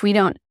happening. If we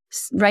don't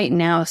right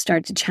now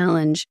start to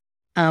challenge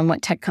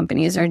what tech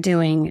companies are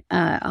doing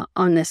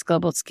on this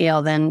global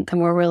scale, then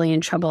we're really in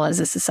trouble as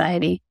a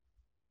society.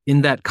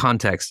 In that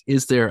context,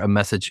 is there a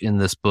message in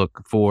this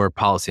book for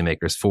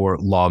policymakers, for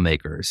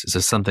lawmakers? Is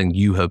this something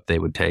you hope they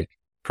would take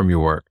from your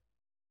work?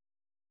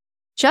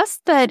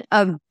 Just that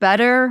a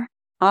better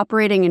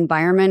operating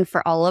environment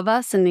for all of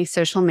us in these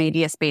social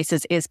media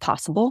spaces is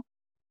possible.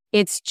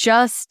 It's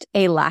just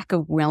a lack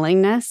of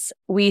willingness.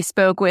 We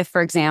spoke with,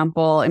 for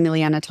example,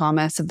 Emiliana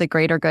Thomas of the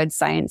Greater Good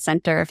Science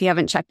Center. If you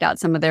haven't checked out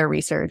some of their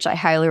research, I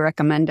highly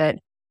recommend it.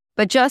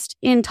 But just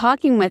in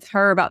talking with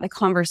her about the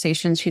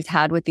conversations she's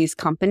had with these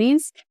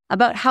companies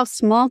about how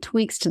small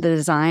tweaks to the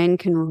design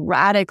can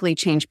radically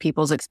change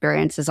people's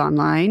experiences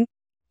online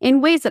in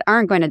ways that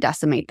aren't going to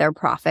decimate their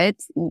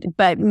profits,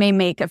 but may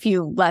make a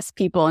few less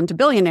people into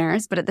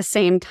billionaires. But at the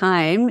same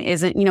time,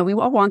 we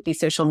all want these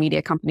social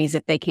media companies,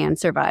 if they can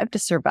survive, to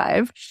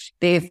survive.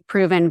 They've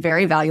proven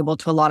very valuable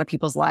to a lot of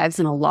people's lives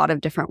in a lot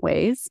of different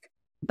ways.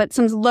 But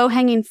some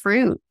low-hanging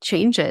fruit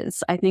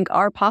changes, I think,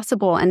 are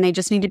possible, and they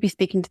just need to be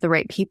speaking to the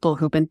right people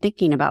who've been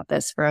thinking about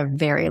this for a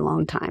very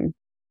long time.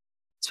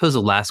 I suppose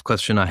the last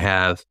question I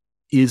have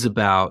is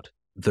about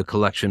the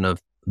collection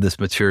of this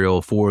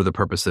material for the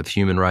purpose of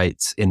human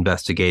rights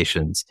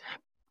investigations.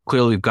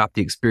 Clearly, we've got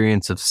the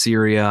experience of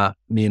Syria,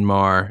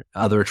 Myanmar,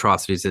 other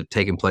atrocities that have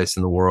taken place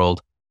in the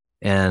world.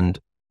 And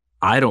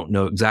I don't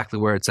know exactly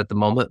where it's at the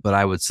moment, but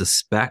I would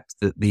suspect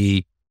that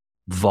the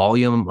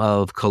volume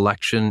of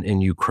collection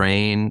in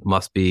Ukraine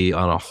must be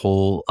on a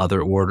whole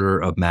other order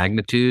of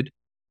magnitude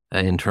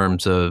in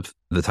terms of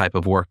the type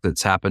of work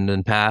that's happened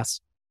in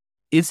past.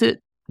 Is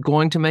it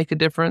going to make a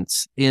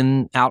difference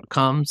in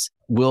outcomes?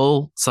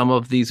 Will some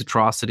of these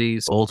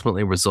atrocities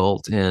ultimately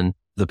result in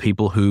the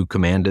people who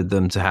commanded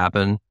them to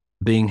happen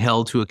being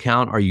held to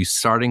account? Are you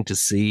starting to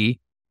see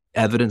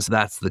evidence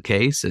that's the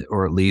case,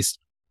 or at least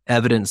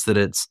evidence that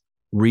it's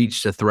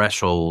reached a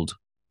threshold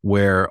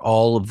where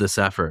all of this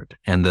effort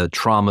and the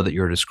trauma that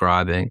you're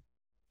describing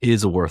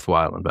is a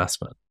worthwhile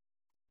investment?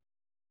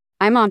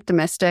 I'm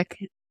optimistic.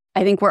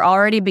 I think we're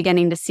already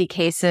beginning to see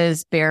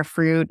cases bear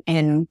fruit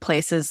in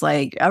places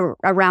like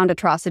around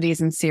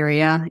atrocities in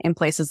Syria, in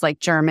places like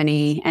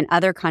Germany and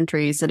other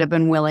countries that have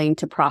been willing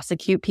to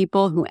prosecute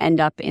people who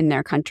end up in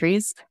their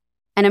countries.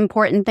 An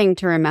important thing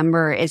to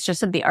remember is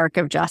just that the arc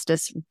of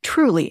justice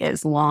truly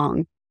is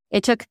long.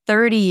 It took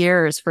 30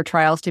 years for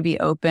trials to be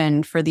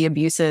opened for the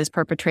abuses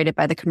perpetrated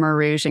by the Khmer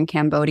Rouge in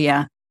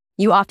Cambodia.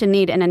 You often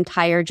need an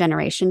entire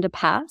generation to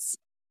pass,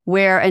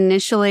 where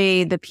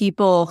initially the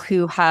people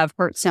who have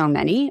hurt so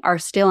many are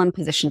still in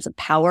positions of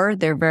power.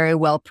 They're very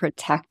well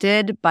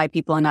protected by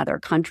people in other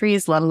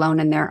countries, let alone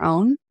in their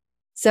own.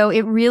 So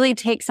it really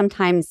takes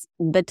sometimes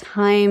the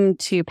time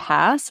to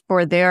pass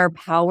for their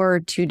power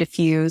to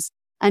diffuse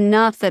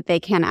enough that they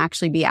can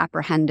actually be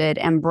apprehended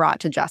and brought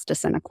to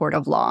justice in a court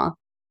of law.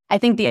 I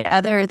think the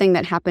other thing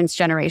that happens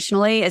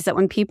generationally is that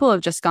when people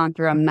have just gone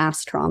through a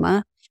mass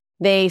trauma,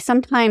 they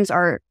sometimes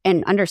are,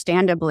 and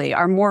understandably,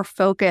 are more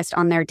focused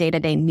on their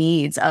day-to-day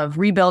needs of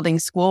rebuilding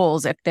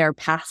schools if they're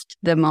past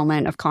the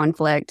moment of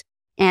conflict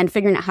and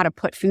figuring out how to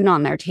put food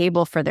on their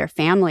table for their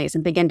families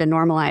and begin to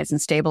normalize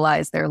and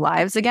stabilize their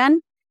lives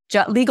again.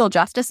 Legal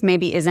justice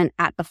maybe isn't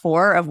at the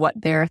fore of what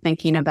they're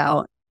thinking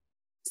about.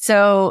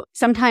 So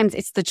sometimes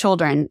it's the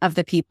children of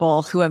the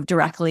people who have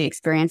directly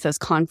experienced those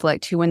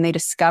conflict who, when they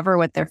discover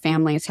what their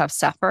families have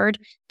suffered,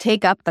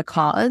 take up the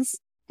cause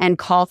and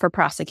call for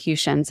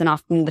prosecutions, and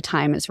often the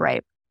time is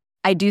ripe.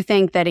 I do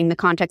think that in the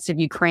context of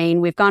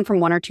Ukraine, we've gone from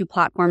one or two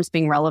platforms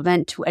being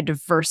relevant to a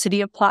diversity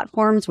of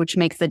platforms, which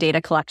makes the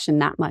data collection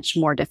that much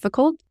more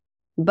difficult.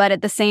 But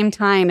at the same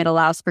time, it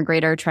allows for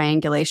greater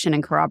triangulation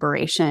and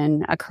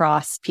corroboration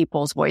across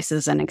people's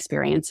voices and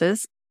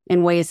experiences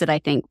in ways that I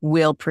think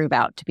will prove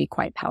out to be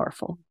quite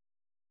powerful.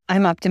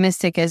 I'm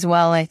optimistic as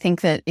well. I think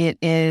that it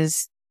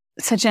is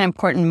such an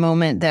important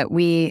moment that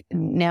we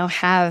now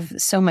have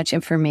so much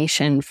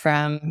information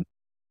from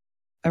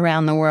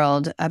around the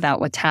world about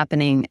what's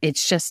happening. It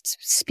just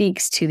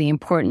speaks to the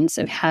importance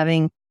of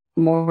having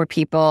more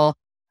people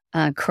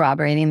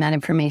corroborating that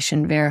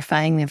information,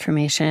 verifying the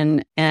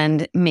information,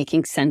 and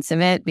making sense of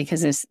it,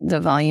 because the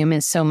volume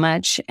is so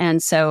much.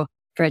 And so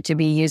for it to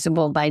be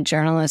usable by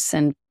journalists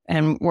and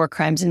war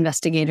crimes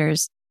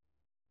investigators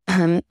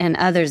and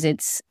others,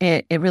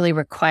 it really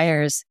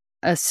requires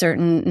a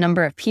certain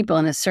number of people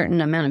and a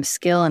certain amount of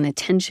skill and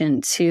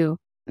attention to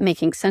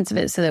making sense of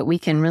it so that we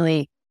can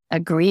really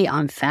agree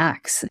on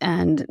facts.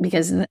 And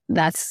because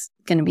that's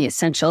going to be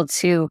essential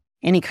to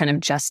any kind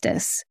of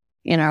justice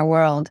in our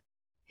world.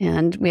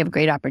 And we have a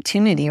great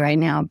opportunity right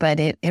now, but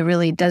it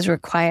really does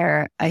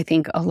require, I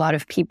think, a lot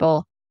of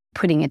people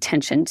putting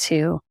attention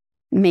to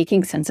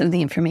making sense of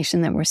the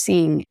information that we're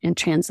seeing and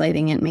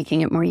translating it, making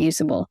it more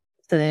usable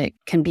so that it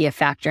can be a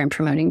factor in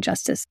promoting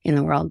justice in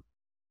the world.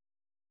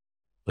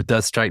 It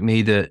does strike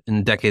me that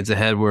in decades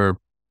ahead, we're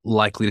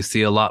likely to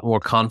see a lot more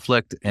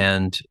conflict.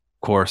 And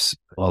of course,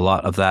 a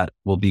lot of that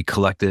will be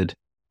collected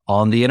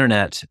on the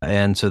internet.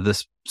 And so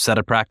this set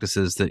of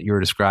practices that you're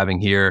describing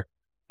here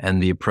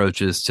and the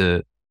approaches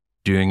to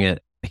doing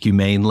it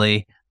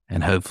humanely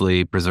and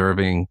hopefully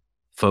preserving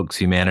folks'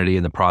 humanity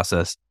in the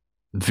process,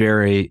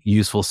 very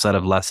useful set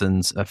of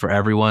lessons for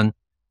everyone.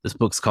 This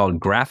book's called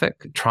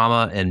Graphic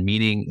Trauma and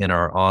Meaning in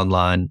Our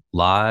Online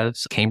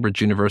Lives,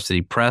 Cambridge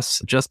University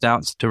Press, just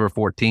out September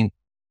 14th.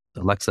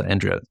 Alexa,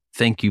 Andrea,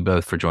 thank you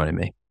both for joining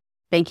me.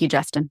 Thank you,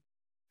 Justin.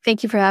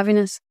 Thank you for having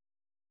us.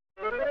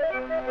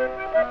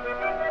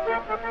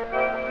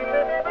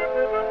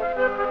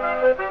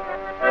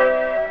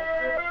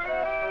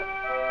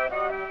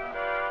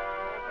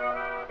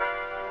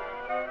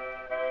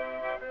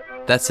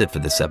 That's it for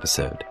this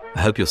episode.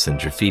 I hope you'll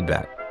send your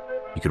feedback.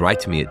 You can write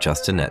to me at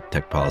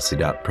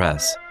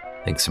justin@techpolicy.press.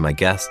 Thanks to my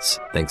guests,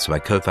 thanks to my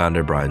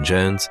co-founder, Brian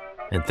Jones,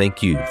 and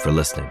thank you for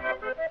listening.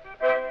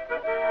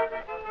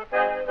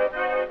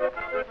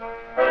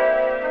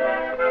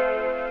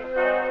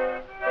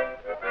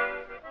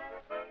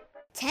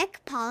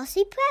 Tech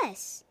Policy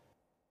Press.